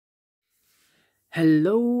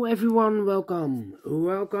Hello everyone, welcome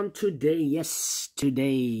today. Yes,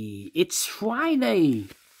 today it's Friday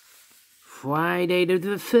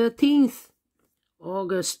the 13th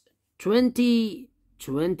August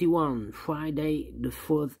 2021. Friday the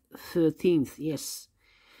 13th. Yes,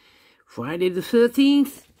 Friday the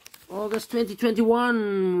 13th August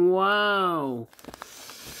 2021. Wow,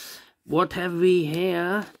 what have we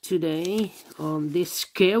here today on this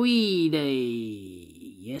scary day?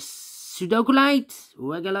 Yes, Sudoku Light,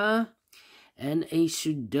 regular, and a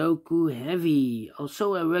Sudoku Heavy,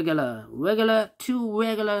 also a regular, two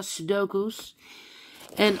regular Sudokus,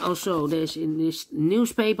 and also there's in this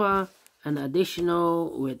newspaper an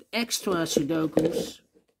additional with extra Sudokus,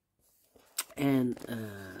 and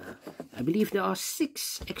I believe there are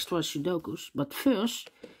 6 extra Sudokus, but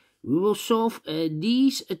first we will solve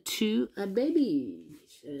these two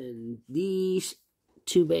babies, and these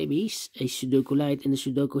 2 babies, a Sudoku Light and a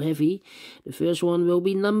Sudoku Heavy. The first one will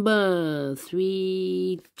be number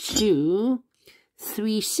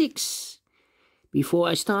 3236. Before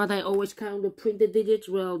I start, I always count the printed digits.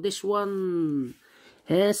 Well, this one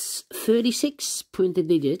has 36 printed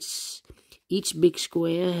digits. Each big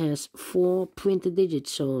square has 4 printed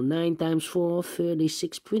digits. So 9 times 4,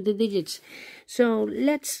 36 printed digits. So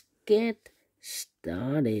let's get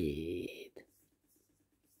started.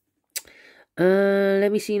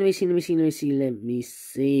 Let me see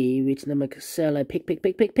which number shall I pick.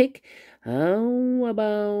 How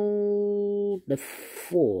about the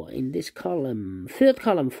 4 in this column? Third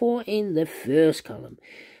column, 4 in the first column.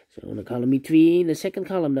 So in the column between the second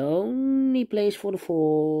column, the only place for the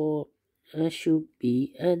 4 should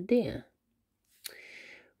be there.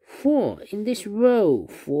 4 in this row,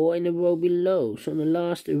 4 in the row below. So in the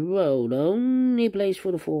last row, the only place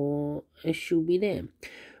for the 4 should be there.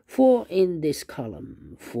 4 in this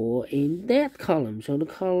column, 4 in that column. So the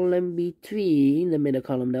column between the middle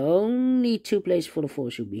column, the only 2 places for the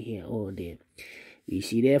 4 should be here or there. We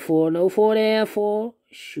see therefore no 4 there, 4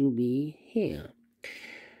 should be here.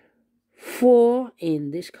 4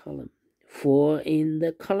 in this column, 4 in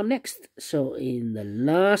the column next. So in the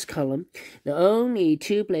last column, the only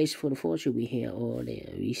 2 places for the 4 should be here or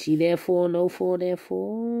there. We see therefore no 4 there,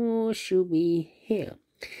 4 should be here.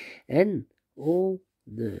 And all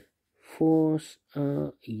the 4s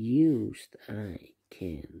are used. I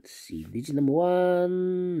can see digit number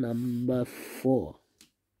 1, number 4.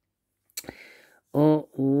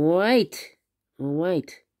 Alright.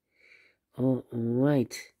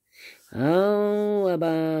 How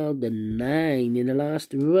about the 9 in the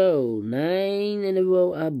last row? 9 in the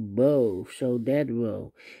row above. So that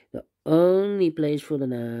row, the only place for the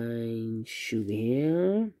 9 should be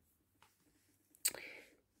here.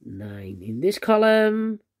 9 in this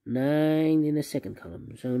column, 9 in the second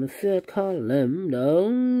column. So in the third column, the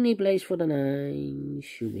only place for the 9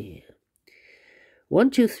 should be here. 1,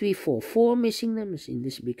 2, 3, 4. 4 missing numbers in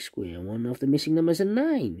this big square. One of the missing numbers is a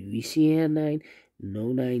 9. We see here 9,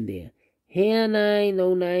 no 9 there. Here 9,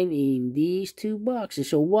 no 9 in these 2 boxes.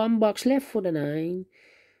 So 1 box left for the 9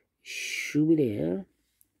 should be there.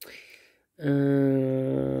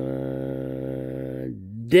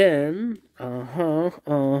 Then,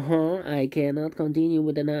 I cannot continue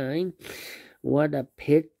with the 9. What a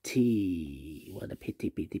pity.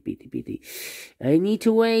 Pity. I need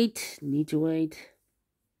to wait. Then,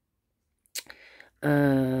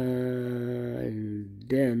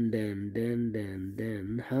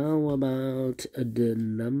 how about the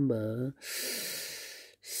number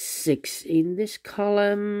 6 in this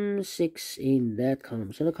column, 6 in that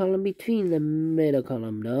column. So the column between the middle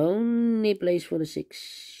column, the only place for the 6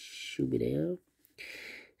 should be there.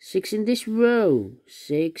 6 in this row,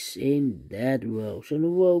 6 in that row. So the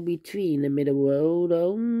row between the middle row, the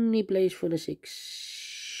only place for the 6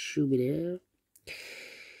 should be there.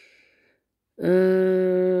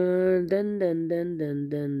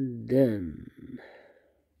 Then.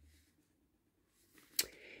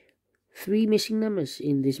 3 missing numbers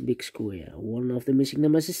in this big square. One of the missing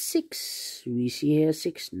numbers is 6. We see here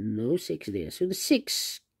 6, no 6 there. So the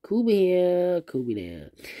 6 could be here, could be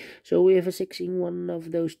there. So we have a 6 in one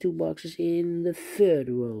of those 2 boxes in the third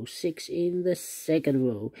row, 6 in the second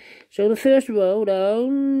row. So the first row, the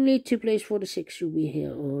only 2 places for the 6 should be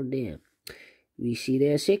here or there. We see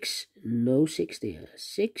there 6, no 6 there.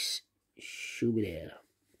 6 should be there.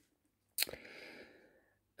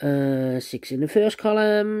 6 in the first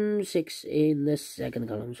column, 6 in the second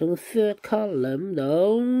column. So the third column, the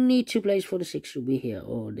only 2 places for the 6 should be here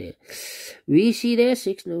or there. We see there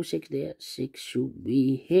 6, no 6 there. 6 should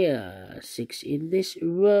be here. 6 in this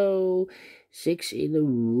row, 6 in the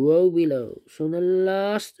row below. So in the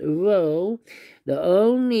last row, the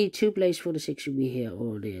only 2 places for the 6 should be here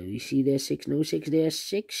or there. We see there's 6, no 6 there,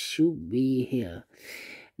 6 should be here.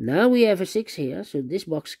 Now we have a 6 here, so this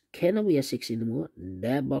box cannot be a 6 anymore.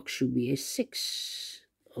 That box should be a 6.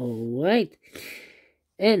 Alright.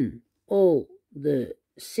 And all the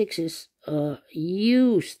 6s are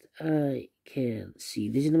used. I can see.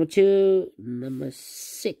 This is number 2, number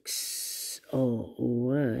 6.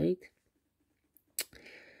 Alright.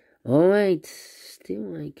 Alright.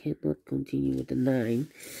 Still I cannot continue with the 9.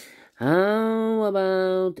 How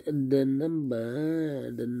about the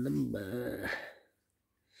number?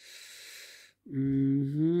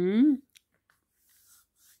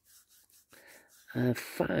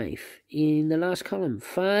 5 in the last column,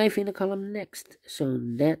 5 in the column next. So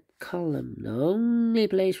that column, the only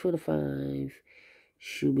place for the 5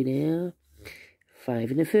 should be there.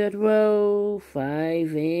 5 in the third row,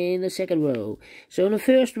 5 in the second row. So in the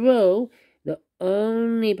first row, the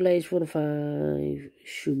only place for the 5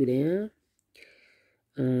 should be there.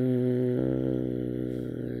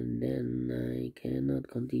 Then I cannot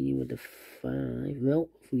continue with the 5. Well,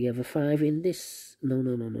 we have a 5 in this. No.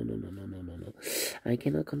 I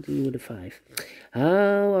cannot continue with the 5.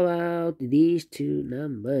 How about these 2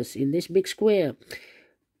 numbers in this big square?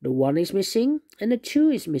 The 1 is missing and the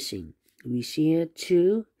 2 is missing. We see here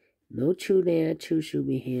 2. No 2 there. 2 should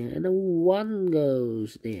be here. And the 1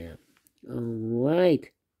 goes there.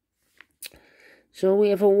 Alright. So we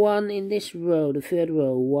have a 1 in this row, the third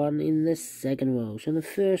row, 1 in the second row. So in the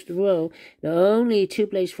first row, the only 2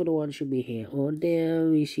 places for the 1 should be here or there.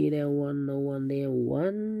 We see there 1, no 1 there,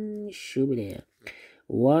 1 should be there.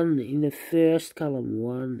 1 in the first column,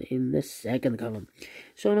 1 in the second column.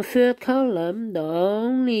 So in the third column, the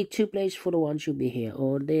only 2 places for the 1 should be here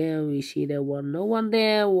or there. We see there 1, no 1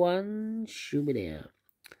 there, 1 should be there.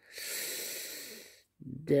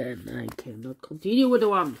 Then I cannot continue with the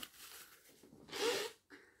 1.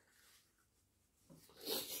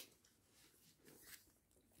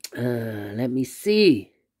 Let me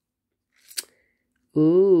see.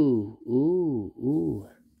 Ooh.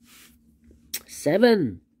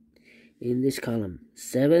 7 in this column.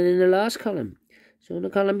 7 in the last column. So in the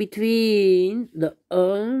column between, the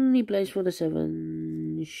only place for the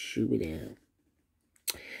 7 should be there.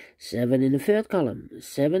 7 in the third column.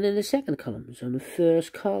 7 in the second column. So in the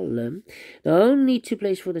first column, the only 2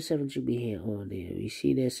 places for the 7 should be here or there. We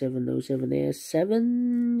see there 7, no 7 there.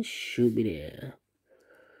 7 should be there.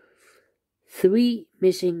 3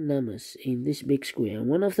 missing numbers in this big square.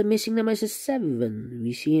 One of the missing numbers is 7.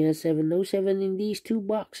 We see here 7, no 7 in these 2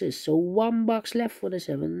 boxes. So 1 box left for the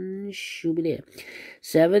 7 should be there.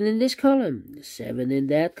 7 in this column, 7 in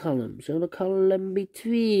that column. So the column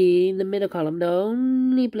between the middle column, the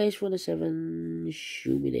only place for the 7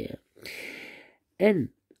 should be there. And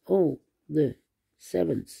all the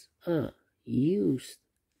 7s are used.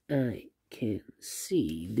 I can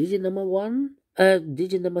see digit number 1.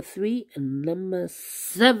 Digit number 3 and number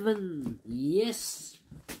 7. Yes.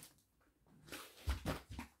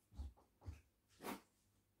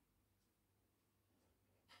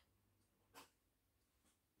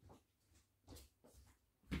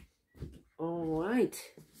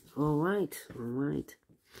 Alright.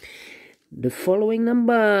 The following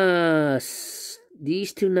numbers.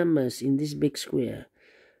 These 2 numbers in this big square.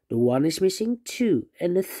 The 1 is missing, 2,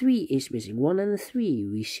 and the 3 is missing. 1 and the 3.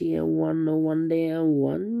 We see a 1, no 1 there.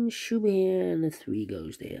 1 should be here, and the 3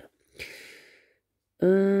 goes there.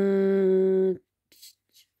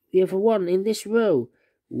 We have a 1 in this row.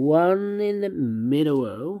 1 in the middle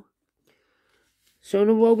row. So in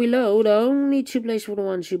the row below, the only 2 places for the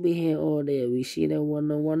 1 should be here or there. We see there 1,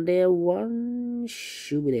 no 1 there. 1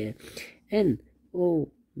 should be there. And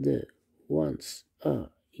all the 1s are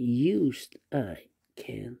used. I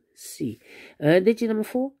can see. Digit number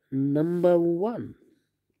 4, number 1.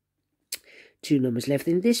 2 numbers left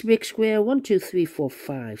in this big square. 1, 2, 3, 4,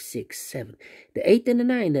 5, 6, 7. The 8 and the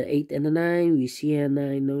 9. The 8 and the 9. We see here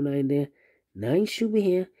 9, no 9 there. 9 should be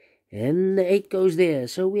here. And the 8 goes there.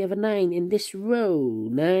 So we have a 9 in this row.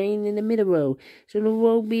 9 in the middle row. So in the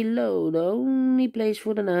row below, the only place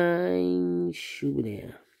for the 9 should be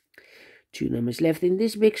there. 2 numbers left in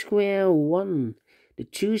this big square. 1. The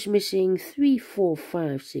 2 is missing. 3, 4,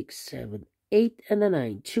 5, 6, 7, 8 and the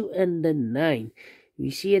 9. 2 and the 9. We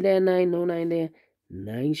see it there, 9, no 9 there.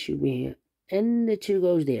 9 should be here. And the 2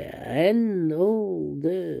 goes there. And all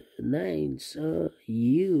the 9s are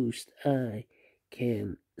used. I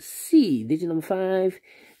can see. Digit number 5.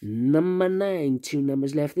 Number 9. 2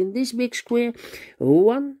 numbers left in this big square.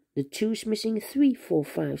 1. The 2 is missing. 3, 4,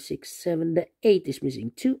 5, 6, 7. The 8 is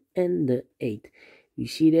missing. 2 and the 8. We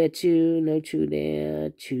see there 2, no 2 there,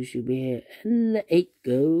 2 should be here, and the 8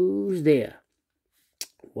 goes there.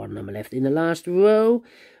 1 number left in the last row,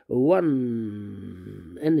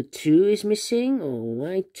 1, and the 2 is missing.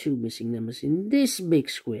 Alright, 2 missing numbers in this big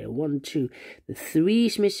square, 1, 2, the 3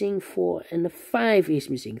 is missing, 4, and the 5 is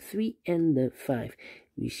missing, 3 and the 5.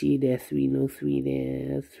 We see there 3, no 3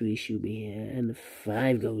 there, 3 should be here, and the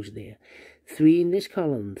 5 goes there. 3 in this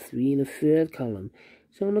column, 3 in the third column.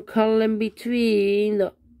 So in the column between,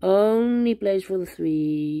 the only place for the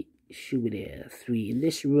 3 should be there. 3 in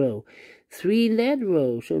this row, 3 in that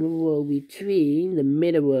row. So in the row between, the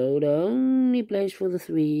middle row, the only place for the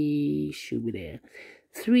 3 should be there.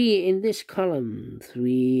 3 in this column,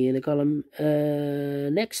 3 in the column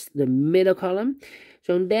next, the middle column.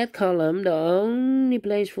 So in that column, the only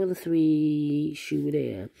place for the 3 should be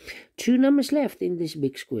there. 2 numbers left in this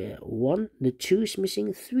big square. 1, the 2 is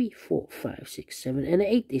missing, 3, 4, 5, 6, 7, and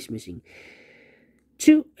the 8 is missing.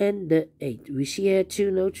 2 and the 8. We see here 2,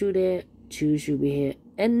 no 2 there, 2 should be here,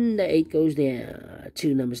 and the 8 goes there.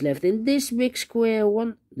 2 numbers left in this big square.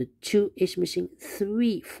 1, the 2 is missing,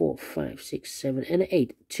 3, 4, 5, 6, 7, and the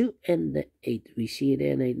 8. 2 and the 8. We see it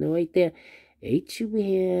there, and 8, no 8 there. 8 should be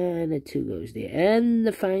here, and the 2 goes there. And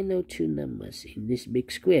the final 2 numbers in this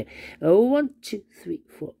big square. 1, 2, 3,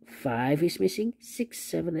 4, 5 is missing, 6,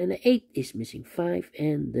 7, and the 8 is missing. 5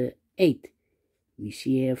 and the 8. We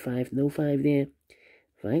see here 5, no 5 there.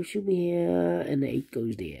 5 should be here, and the 8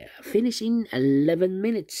 goes there. Finish in 11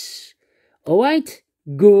 minutes. Alright,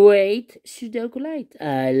 great Sudoku Light.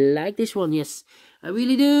 I like this one, yes. I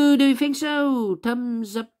really do. Do you think so?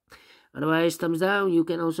 Thumbs up. Otherwise, thumbs down. You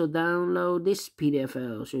can also download this PDF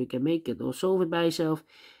file so you can make it or solve it by yourself.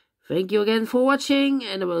 Thank you again for watching,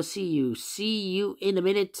 and I will see you in a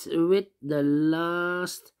minute with the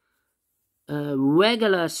last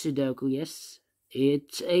regular Sudoku. Yes,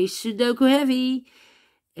 it's a Sudoku heavy,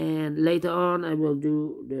 and later on I will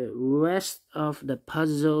do the rest of the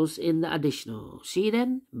puzzles in the additional. See you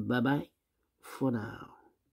then. Bye bye for now.